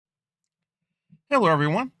Hello,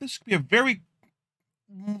 everyone. This could be a very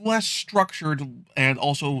less structured and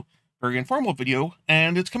also very informal video,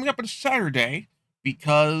 and it's coming up on a Saturday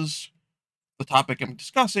because the topic I'm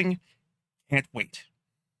discussing can't wait.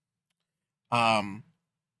 Um,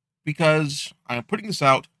 because I'm putting this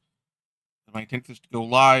out, my intent is to go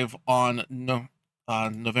live on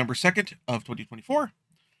November 2nd of 2024,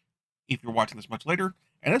 if you're watching this much later,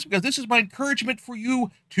 and that's because this is my encouragement for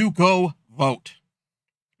you to go vote.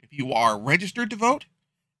 If you are registered to vote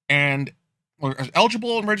and or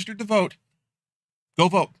eligible and registered to vote, go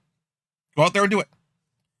vote. Go out there and do it.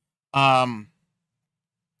 Um,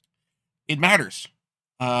 it matters.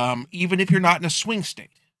 Even if you're not in a swing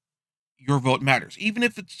state, your vote matters.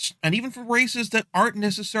 Even for races that aren't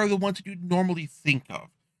necessarily the ones that you normally think of.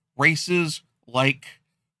 Races like,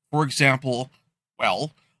 for example,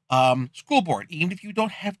 school board. Even if you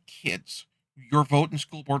don't have kids, your vote in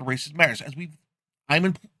school board races matters. I'm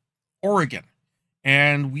in Oregon,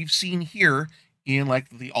 and we've seen here in like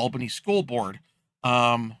the Albany School Board,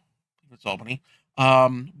 it's Albany,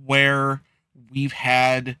 where we've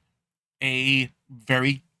had a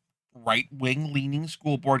very right-wing leaning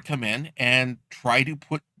school board come in and try to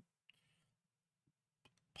put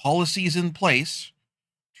policies in place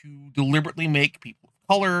to deliberately make people of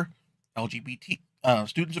color,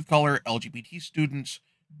 students of color, LGBT students,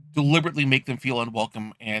 deliberately make them feel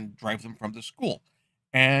unwelcome and drive them from the school.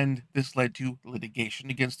 And this led to litigation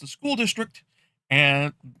against the school district,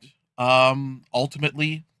 and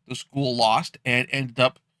ultimately the school lost and ended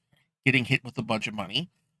up getting hit with a bunch of money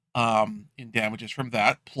in damages from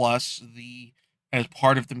that. Plus, as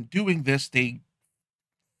part of them doing this, they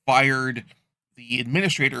fired the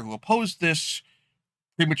administrator who opposed this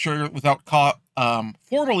prematurely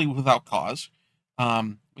formally without cause.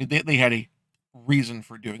 They had a reason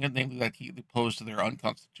for doing it, namely that he opposed to their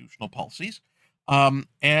unconstitutional policies.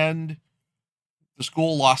 And the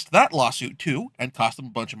school lost that lawsuit too and cost them a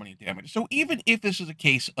bunch of money in damages. So even if this is a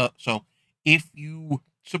case, if you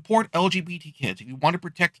support LGBT kids, if you want to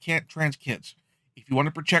protect trans kids, if you want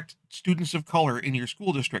to protect students of color in your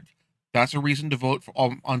school district, that's a reason to vote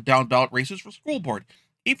on down ballot races for school board.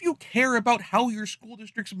 If you care about how your school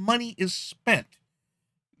district's money is spent,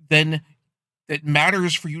 then it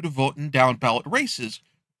matters for you to vote in down ballot races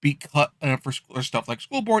because for stuff like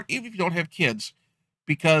school board, even if you don't have kids,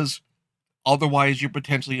 because otherwise you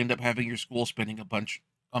potentially end up having your school spending a bunch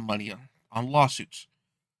of money on lawsuits,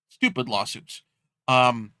 stupid lawsuits.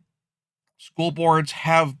 School boards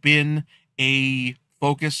have been a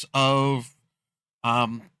focus of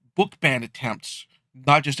book ban attempts,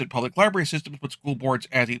 not just at public library systems, but school boards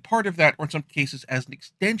as a part of that, or in some cases as an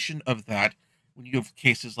extension of that. When you have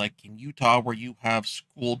cases like in Utah, where you have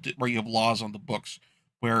laws on the books,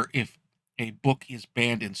 where if a book is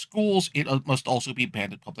banned in schools, it must also be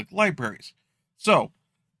banned in public libraries. So,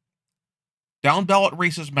 down ballot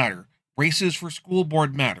races matter. Races for school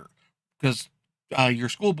board matter because your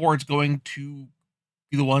school board's going to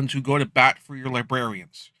be the ones who go to bat for your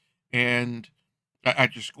librarians and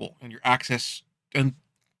at your school and your access, and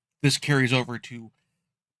this carries over to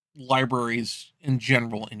libraries in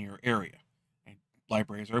general in your area. And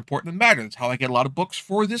libraries are important and matter. That's how I get a lot of books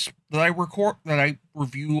for this that I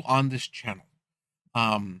review on this channel.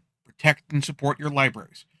 Protect and support your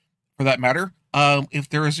libraries. For that matter,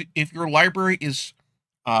 if your library is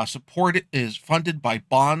funded by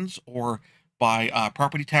bonds or by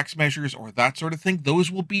property tax measures or that sort of thing, those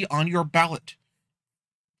will be on your ballot.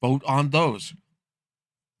 Vote on those.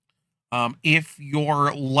 If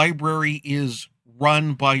your library is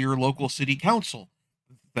run by your local city council,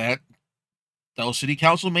 those city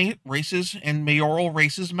council races and mayoral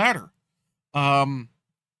races matter.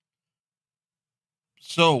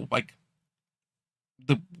 So like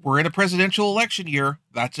we're in a presidential election year,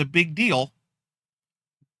 that's a big deal.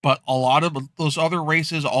 But a lot of those other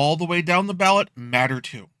races all the way down the ballot matter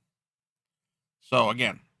too. So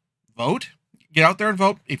again, vote. Get out there and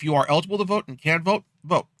vote. If you are eligible to vote and can vote,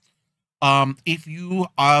 vote. If you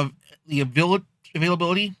have the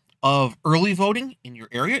availability of early voting in your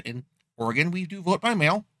area, in Oregon, we do vote by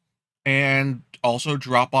mail and also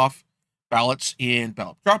drop off ballots in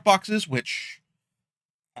ballot drop boxes, which,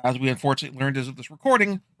 as we unfortunately learned as of this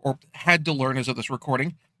recording, or had to learn as of this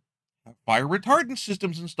recording, have fire retardant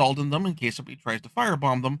systems installed in them in case somebody tries to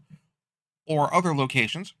firebomb them, or other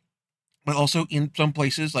locations. But also in some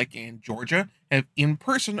places, like in Georgia, have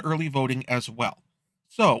in-person early voting as well.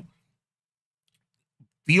 So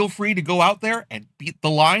feel free to go out there and beat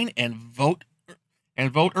the line and vote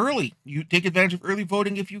early. You take advantage of early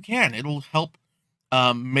voting if you can. It'll help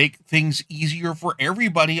make things easier for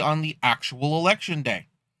everybody on the actual election day.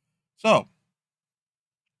 So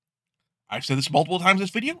I've said this multiple times in this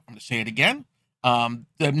video. I'm going to say it again.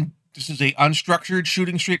 This is a unstructured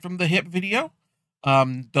shooting straight from the hip video.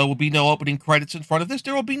 There will be no opening credits in front of this.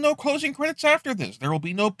 There will be no closing credits after this. There will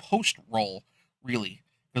be no post-roll, really.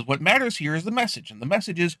 Because what matters here is the message. And the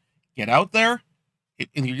message is, get out there.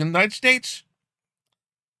 In the United States,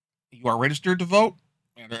 you are registered to vote.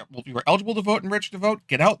 And you are eligible to vote and registered to vote.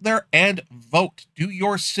 Get out there and vote. Do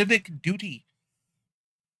your civic duty.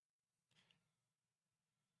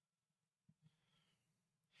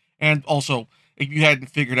 And also, if you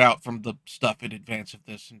hadn't figured out from the stuff in advance of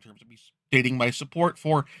this, in terms of me stating my support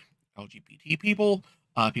for LGBT people,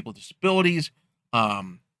 people with disabilities,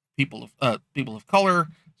 people of color,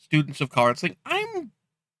 students of color, it's like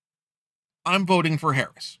I'm voting for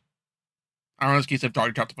Harris. I don't know, in this case, I've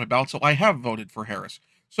already dropped my ballot, so I have voted for Harris.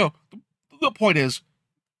 So the point is,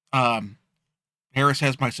 Harris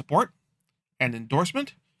has my support and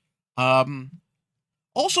endorsement.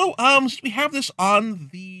 Also, since we have this on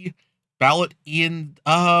the ballot in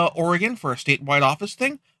Oregon for a statewide office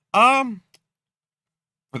thing, for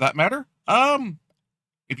that matter,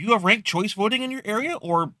 if you have ranked choice voting in your area,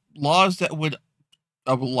 or laws that would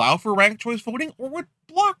allow for ranked choice voting or would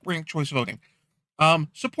block ranked choice voting,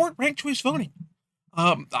 support ranked choice voting.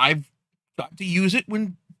 I've got to use it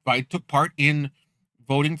when I took part in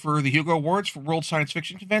voting for the Hugo Awards for World Science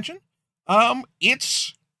Fiction Convention.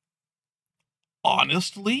 It's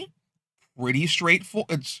honestly pretty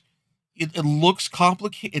straightforward. It looks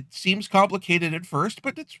complicated. It seems complicated at first,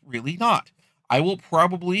 but it's really not. I will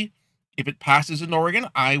probably, if it passes in Oregon,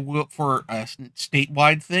 I will, for a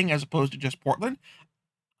statewide thing as opposed to just Portland,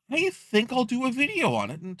 I think I'll do a video on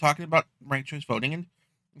it and talking about ranked choice voting and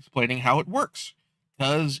explaining how it works,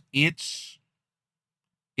 because it's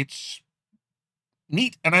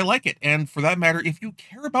neat and I like it. And for that matter, if you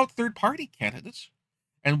care about third-party candidates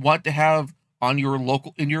and want to have in your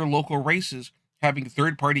local races, having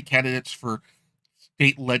third-party candidates for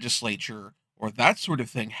state legislature or that sort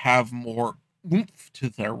of thing have more oomph to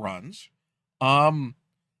their runs, ranked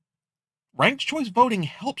choice voting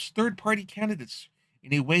helps third-party candidates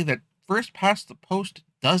in a way that first past the post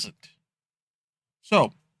doesn't.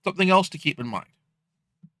 So, something else to keep in mind.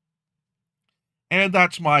 And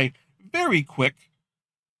that's my very quick,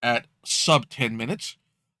 at sub 10 minutes,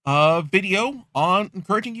 video on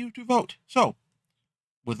encouraging you to vote. So,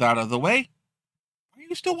 with that out of the way, why are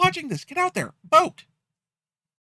you still watching this? Get out there, vote!